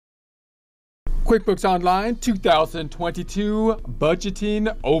QuickBooks Online 2022 Budgeting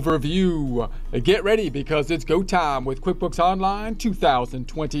Overview. Get ready because it's go time with QuickBooks Online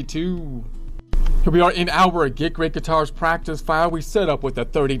 2022. Here we are in our Get Great Guitars practice file. We set up with a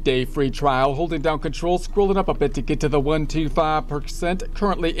 30-day free trial. Holding down control, scrolling up a bit to get to the 125%.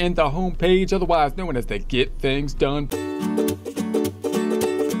 Currently in the home page, otherwise known as the Get Things Done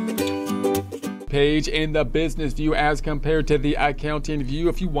page in the business view as compared to the accounting view.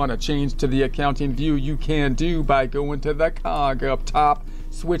 If you want to change to the accounting view, you can do by going to the cog up top,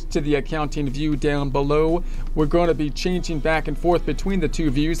 switch to the accounting view down below. We're going to be changing back and forth between the two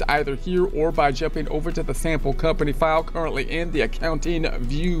views, either here or by jumping over to the sample company file currently in the accounting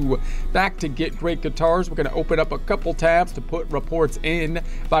view. Back to Get Great Guitars, we're going to open up a couple tabs to put reports in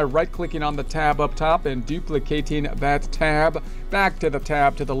by right-clicking on the tab up top and duplicating that tab. Back to the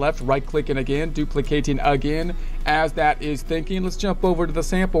tab to the left, right-clicking again, duplicating again. As that is thinking, let's jump over to the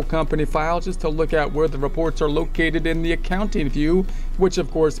sample company file just to look at where the reports are located in the accounting view, which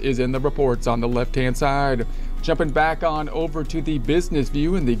of course is in the reports on the left-hand side. Jumping back on over to the business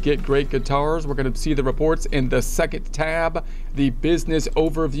view in the Get Great Guitars, we're going to see the reports in the second tab. The business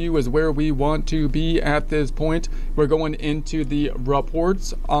overview is where we want to be at this point. We're going into the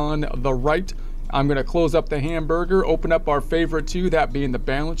reports on the right. I'm going to close up the hamburger, open up our favorite two, that being the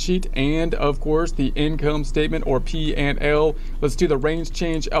balance sheet and of course the income statement, or P&L. Let's do the range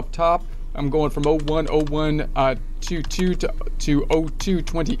change up top. I'm going from 010122 to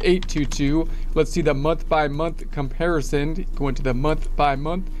 022822. Let's see the month by month comparison. Going to the month by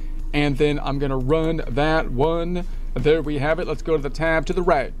month, and then I'm going to run that one. There we have it. Let's go to the tab to the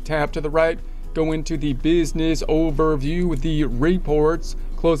right. Tab to the right. Go into the business overview, the reports,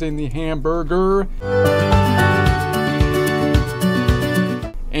 closing the hamburger,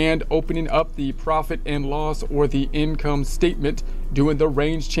 and opening up the profit and loss or the income statement, doing the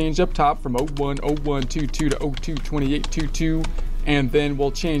range change up top from 010122 to 022822, and then we'll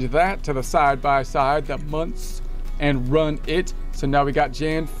change that to the side by side, the months, and run it. So now we got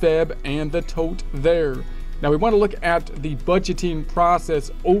Jan, Feb, and the tote there. Now we want to look at the budgeting process,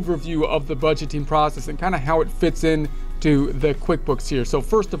 overview of the budgeting process and kind of how it fits in to the QuickBooks here. So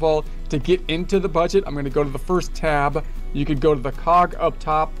first of all, to get into the budget, I'm going to go to the first tab. You could go to the cog up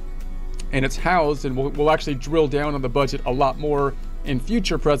top, and it's housed, and we'll actually drill down on the budget a lot more in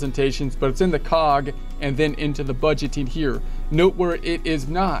future presentations, but it's in the cog and then into the budgeting here. Note where it is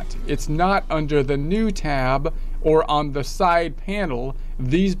not. It's not under the new tab or on the side panel,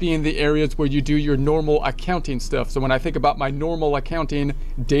 these being the areas where you do your normal accounting stuff. So when I think about my normal accounting,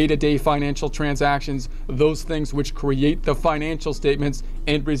 day-to-day financial transactions, those things which create the financial statements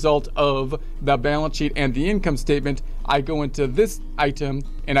and result of the balance sheet and the income statement, I go into this item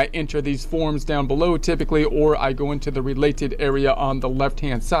and I enter these forms down below typically, or I go into the related area on the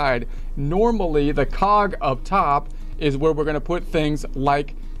left-hand side. Normally, the cog up top is where we're going to put things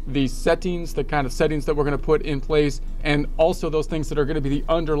like the settings, the kind of settings that we're going to put in place, and also those things that are going to be the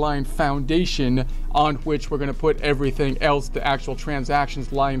underlying foundation on which we're going to put everything else, the actual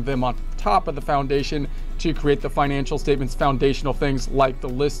transactions, lying them on top of the foundation to create the financial statements, foundational things like the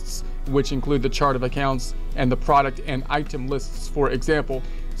lists, which include the chart of accounts and the product and item lists, for example.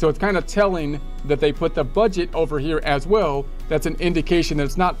 So it's kind of telling that they put the budget over here as well. That's an indication that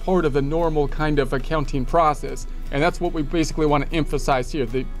it's not part of the normal kind of accounting process. And that's what we basically want to emphasize here.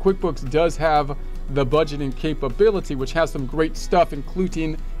 The QuickBooks does have the budgeting capability, which has some great stuff,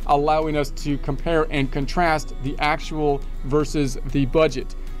 including allowing us to compare and contrast the actual versus the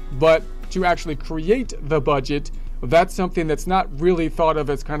budget. But to actually create the budget, that's something that's not really thought of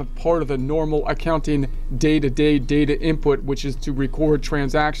as kind of part of the normal accounting day-to-day data input, which is to record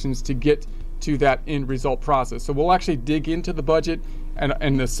transactions to get to that end result process. So we'll actually dig into the budget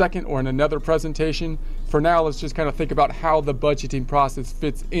in a second or in another presentation. For now, let's just kind of think about how the budgeting process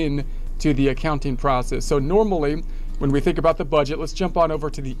fits in to the accounting process. So normally, when we think about the budget, let's jump on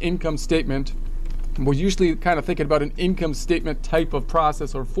over to the income statement. We're usually kind of thinking about an income statement type of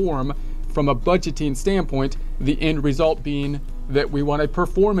process or form from a budgeting standpoint, the end result being that we want a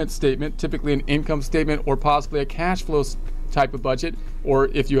performance statement, typically an income statement or possibly a cash flow type of budget, or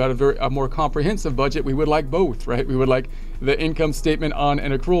if you had a more comprehensive budget, we would like both, right? We would like the income statement on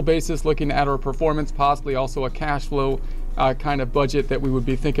an accrual basis, looking at our performance, possibly also a cash flow kind of budget that we would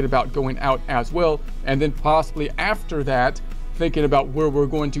be thinking about going out as well, and then possibly after that, thinking about where we're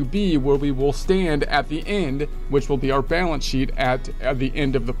going to be, where we will stand at the end, which will be our balance sheet at the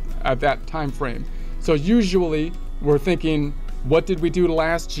end of that time frame. So usually we're thinking, what did we do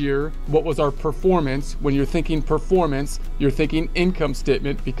last year? What was our performance? When you're thinking performance, you're thinking income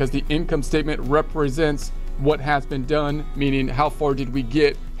statement, because the income statement represents what has been done, meaning how far did we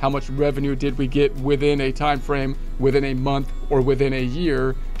get, how much revenue did we get within a time frame, within a month, or within a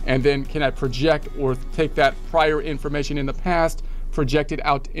year, and then can I project or take that prior information in the past, project it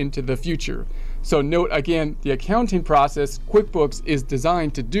out into the future. So note again, the accounting process, QuickBooks is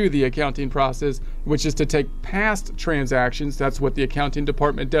designed to do the accounting process, which is to take past transactions. That's what the accounting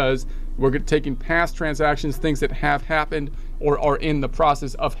department does. We're taking past transactions, things that have happened or are in the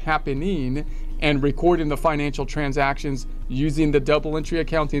process of happening, and recording the financial transactions using the double entry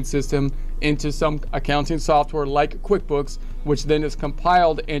accounting system into some accounting software like QuickBooks, which then is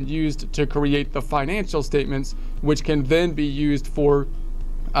compiled and used to create the financial statements, which can then be used for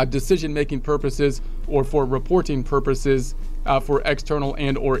decision-making purposes or for reporting purposes for external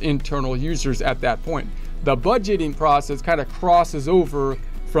and or internal users at that point. The budgeting process kind of crosses over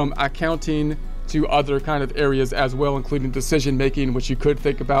from accounting to other kind of areas as well, including decision-making, which you could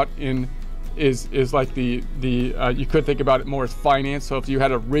think about in is like you could think about it more as finance. So if you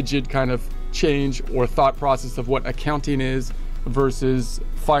had a rigid kind of change or thought process of what accounting is versus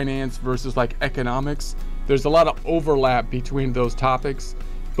finance versus like economics, there's a lot of overlap between those topics.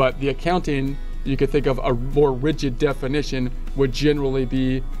 But the accounting, you could think of a more rigid definition, would generally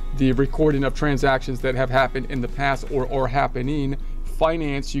be the recording of transactions that have happened in the past or are happening.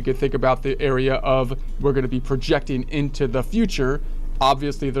 Finance, you could think about the area of we're going to be projecting into the future.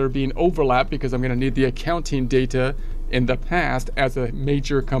 Obviously, there being overlap because I'm going to need the accounting data in the past as a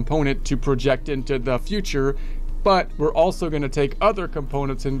major component to project into the future. But we're also going to take other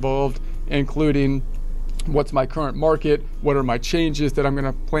components involved, including what's my current market, what are my changes that I'm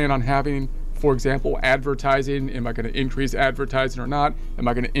going to plan on having. For example, advertising, am I going to increase advertising or not? Am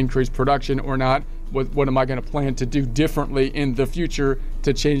I going to increase production or not? What am I going to plan to do differently in the future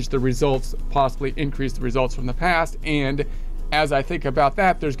to change the results, possibly increase the results from the past? And as I think about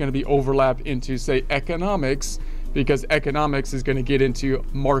that, there's going to be overlap into, say, economics, because economics is going to get into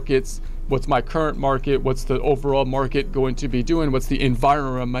markets. What's my current market? What's the overall market going to be doing? What's the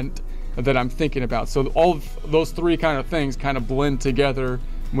environment that I'm thinking about? So all of those three kind of things kind of blend together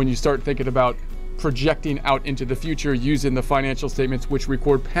when you start thinking about projecting out into the future using the financial statements, which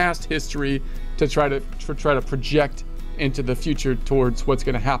record past history to try to project into the future towards what's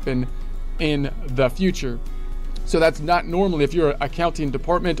going to happen in the future. So that's not normally, if you're an accounting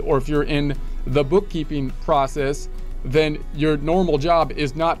department or if you're in the bookkeeping process, then your normal job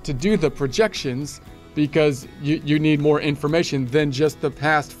is not to do the projections, because you need more information than just the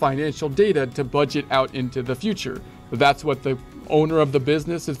past financial data to budget out into the future. That's what the owner of the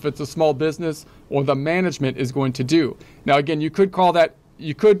business, if it's a small business, or the management is going to do. Now, again, you could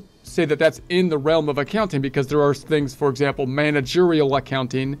say that that's in the realm of accounting, because there are things, for example, managerial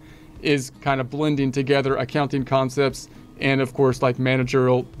accounting is kind of blending together accounting concepts and, of course, like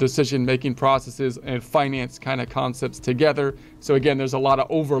managerial decision-making processes and finance kind of concepts together. So again, there's a lot of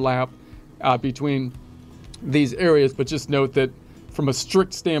overlap between these areas, but just note that from a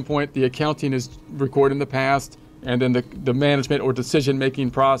strict standpoint, the accounting is recording the past, and then the management or decision-making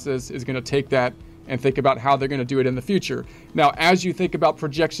process is going to take that and think about how they're going to do it in the future. Now, as you think about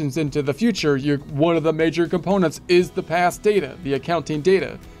projections into the future, one of the major components is the past data, the accounting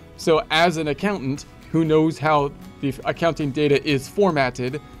data. So as an accountant who knows how the accounting data is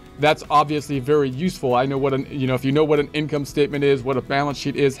formatted, that's obviously very useful. I know if you know what an income statement is, what a balance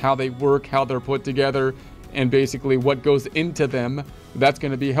sheet is, how they work, how they're put together, and basically what goes into them, that's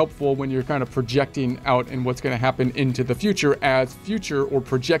going to be helpful when you're kind of projecting out and what's going to happen into the future as future or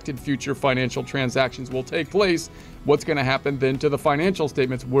projected future financial transactions will take place. What's going to happen then to the financial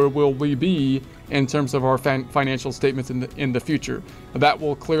statements? Where will we be in terms of our financial statements in the future? That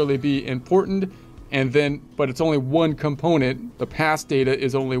will clearly be important. And then, but it's only one component. The past data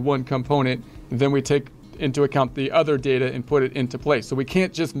is only one component. And then we take into account the other data and put it into place. So we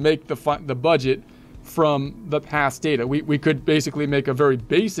can't just make the budget from the past data. We could basically make a very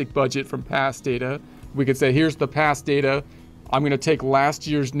basic budget from past data. We could say, here's the past data. I'm going to take last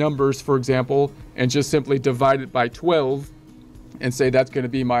year's numbers, for example, and just simply divide it by 12 and say that's going to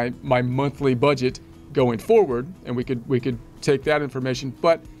be my monthly budget going forward. And we could take that information.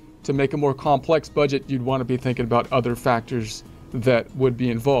 But to make a more complex budget, you'd want to be thinking about other factors that would be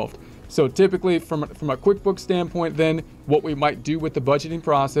involved. So typically from a QuickBooks standpoint, then what we might do with the budgeting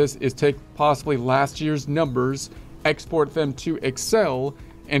process is take possibly last year's numbers, export them to Excel,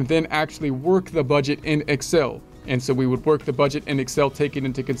 and then actually work the budget in Excel. And so we would work the budget in Excel, taking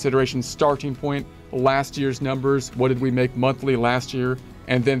into consideration starting point, last year's numbers, what did we make monthly last year,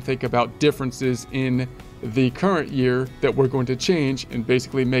 and then think about differences in the current year that we're going to change and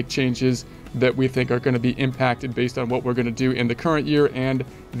basically make changes that we think are going to be impacted based on what we're going to do in the current year and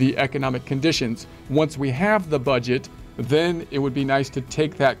the economic conditions. Once we have the budget, then it would be nice to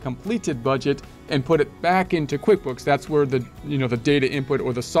take that completed budget and put it back into QuickBooks. That's where the data input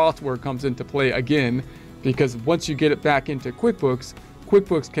or the software comes into play again, because once you get it back into QuickBooks,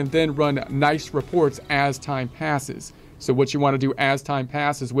 QuickBooks can then run nice reports as time passes. So what you want to do as time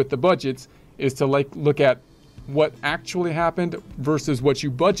passes with the budgets is to look at what actually happened versus what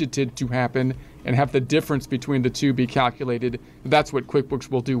you budgeted to happen and have the difference between the two be calculated. That's what QuickBooks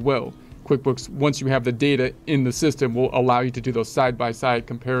will do well. QuickBooks, once you have the data in the system, will allow you to do those side-by-side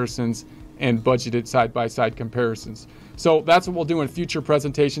comparisons and budgeted side-by-side comparisons. So that's what we'll do in future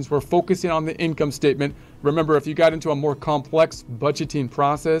presentations. We're focusing on the income statement. Remember, if you got into a more complex budgeting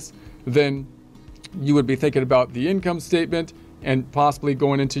process, then you would be thinking about the income statement and possibly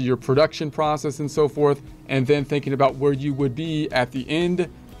going into your production process and so forth, and then thinking about where you would be at the end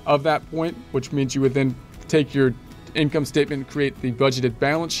of that point, which means you would then take your income statement and create the budgeted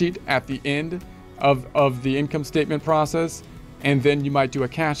balance sheet at the end of the income statement process, and then you might do a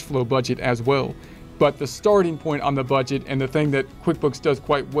cash flow budget as well. But the starting point on the budget, and the thing that QuickBooks does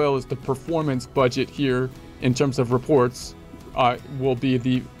quite well, is the performance budget here in terms of reports will be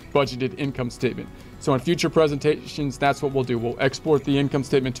the budgeted income statement. So in future presentations, that's what we'll do. We'll export the income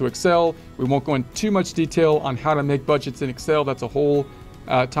statement to Excel. We won't go into too much detail on how to make budgets in Excel. That's a whole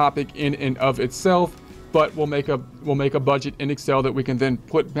topic in and of itself. But we'll make a budget in Excel that we can then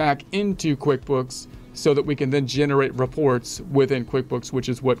put back into QuickBooks so that we can then generate reports within QuickBooks, which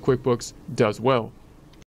is what QuickBooks does well.